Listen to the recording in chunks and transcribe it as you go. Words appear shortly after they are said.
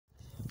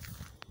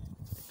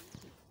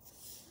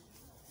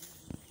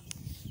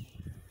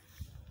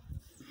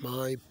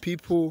My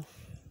people,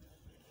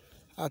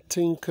 I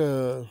think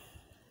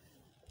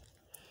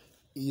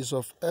is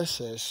of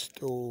essence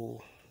to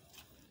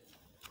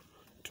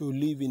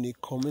live in a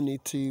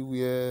community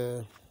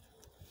where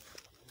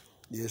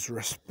there's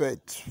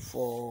respect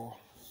for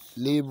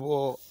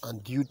labor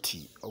and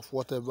duty of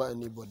whatever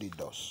anybody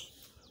does.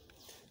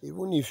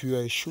 Even if you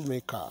are a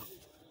shoemaker,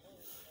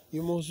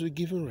 you must be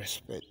given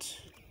respect.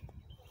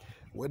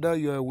 Whether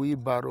you are a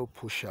wheelbarrow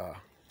pusher,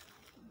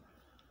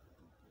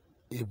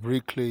 a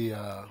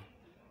bricklayer,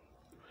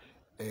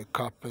 a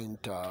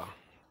carpenter,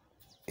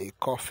 a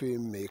coffee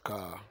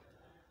maker,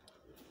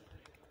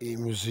 a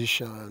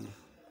musician,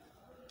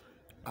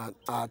 an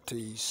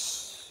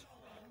artist,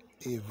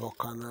 a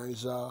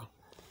vulcanizer,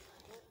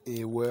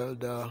 a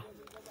welder,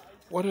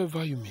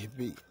 whatever you may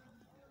be,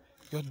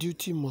 your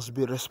duty must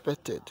be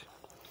respected.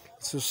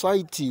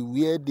 Society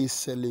where they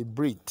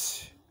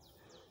celebrate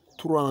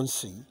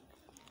truancy,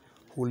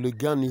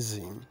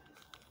 hooliganism,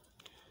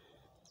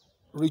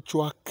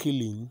 ritual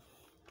killing,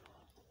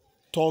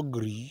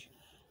 thuggery,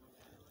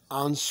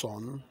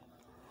 arson,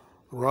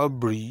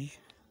 robbery,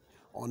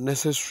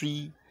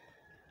 unnecessary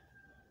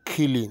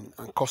killing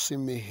and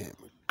causing mayhem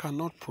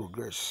cannot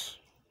progress,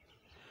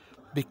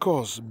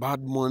 because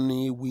bad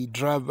money will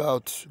drive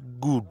out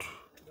good.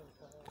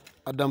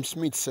 Adam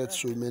Smith said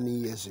so many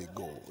years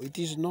ago. It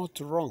is not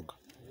wrong,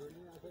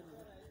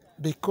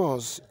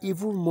 because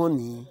evil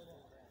money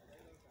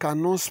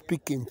cannot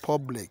speak in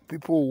public.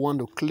 People want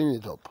to clean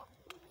it up.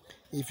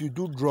 If you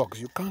do drugs,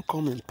 you can't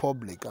come in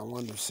public and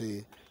want to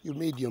say you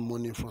made your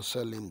money from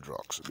selling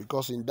drugs,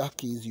 because in that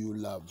case you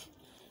will have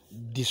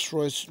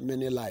destroyed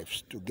many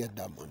lives to get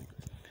that money.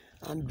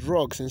 And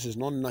drugs, since it's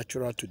not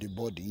natural to the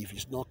body, if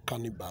it's not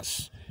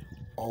cannabis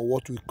or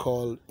what we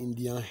call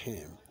Indian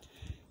hemp,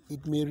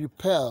 it may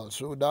repel,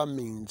 so that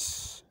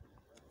means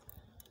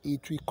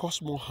it will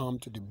cause more harm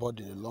to the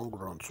body in the long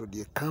run, so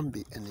there can't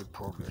be any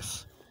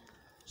progress.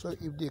 So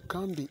if there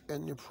can't be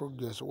any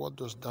progress, what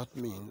does that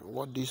mean?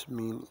 What this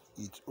means,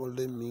 it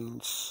only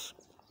means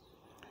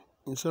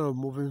instead of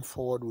moving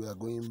forward, we are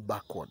going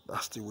backward.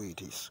 That's the way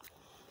it is.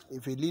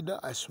 If a leader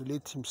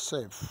isolates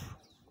himself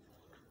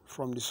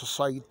from the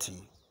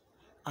society,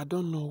 I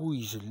don't know who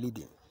is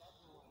leading.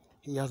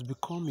 He has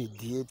become a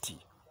deity.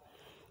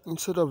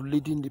 Instead of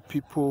leading the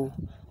people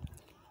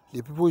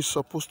he's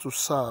supposed to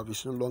serve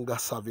is no longer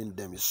serving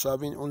them. He's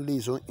serving only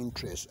his own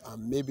interests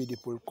and maybe the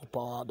political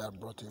power that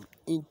brought him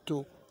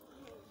into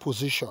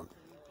position.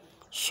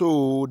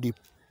 So the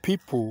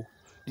people,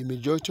 the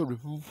majority of the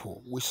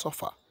people will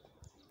suffer.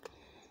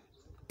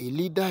 A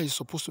leader is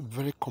supposed to be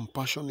very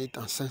compassionate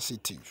and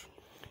sensitive.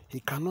 He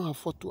cannot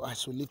afford to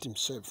isolate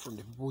himself from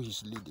the people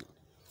he's leading.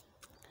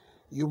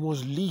 You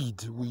must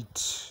lead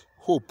with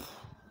hope.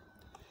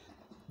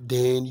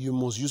 Then you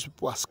must use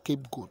people as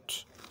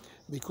scapegoats.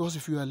 Because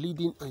if you are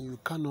leading and you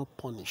cannot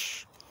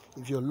punish,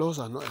 if your laws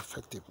are not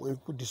effective, when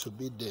people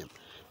disobey them,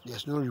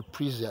 there's no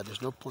reprisal,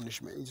 there's no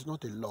punishment. It's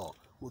not a law.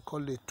 We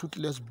call it a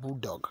toothless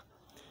bulldog.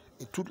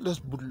 A toothless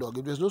bulldog.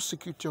 If there's no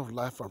security of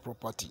life and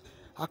property,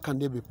 how can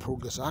there be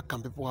progress? How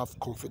can people have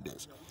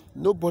confidence?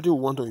 Nobody will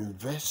want to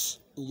invest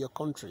in your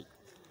country.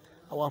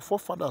 Our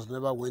forefathers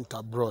never went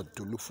abroad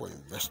to look for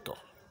investors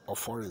or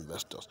foreign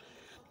investors.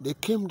 They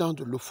came down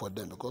to look for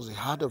them because they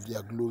heard of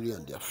their glory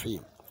and their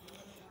fame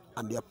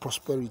and their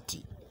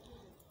prosperity.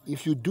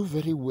 If you do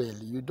very well,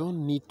 you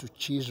don't need to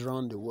chase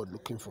around the world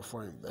looking for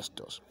foreign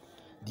investors.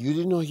 You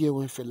did not hear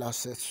when Fela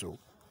said so?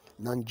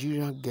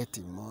 Nigeria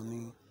getting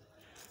money,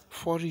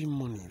 foreign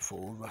money for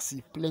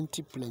overseas,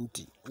 plenty.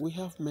 We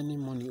have many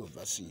money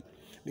overseas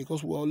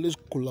because we're always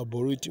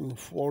collaborating with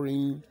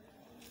foreign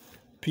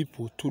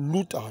people to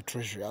loot our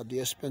treasury at the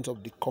expense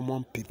of the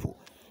common people.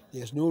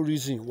 There's no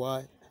reason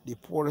why the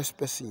poorest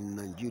person in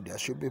Nigeria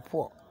should be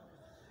poor.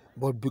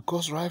 But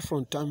because right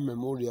from time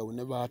memorial, we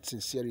never had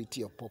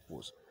sincerity of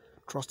purpose,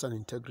 trust and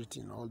integrity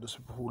in all those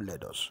people who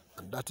led us.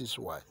 And that is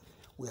why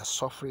we are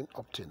suffering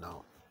up to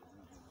now.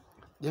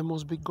 There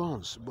must be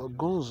guns, but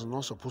guns are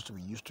not supposed to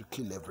be used to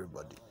kill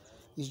everybody.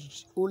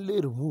 It's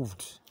only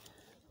removed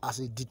as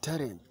a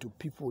deterrent to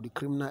people, the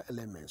criminal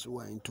elements who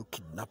are into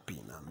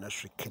kidnapping and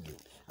unnecessary killing,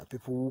 and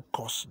people who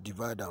cause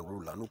divide and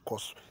rule and who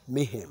cause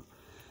mayhem.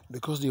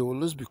 Because they will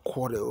always be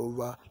quarrel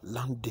over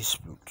land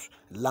disputes,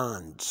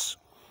 lands.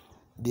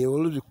 They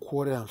always be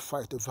quarrel and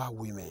fight over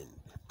women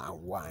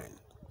and wine.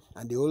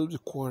 And they always be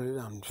quarrel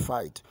and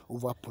fight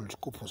over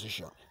political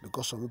position,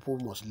 because some people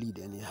must lead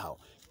anyhow.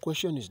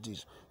 Question is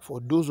this: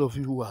 for those of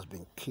you who has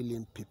been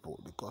killing people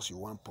because you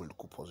want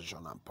political position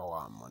and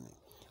power and money,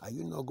 are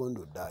you not going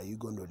to die? Are you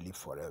going to live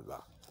forever?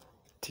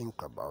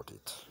 Think about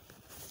it.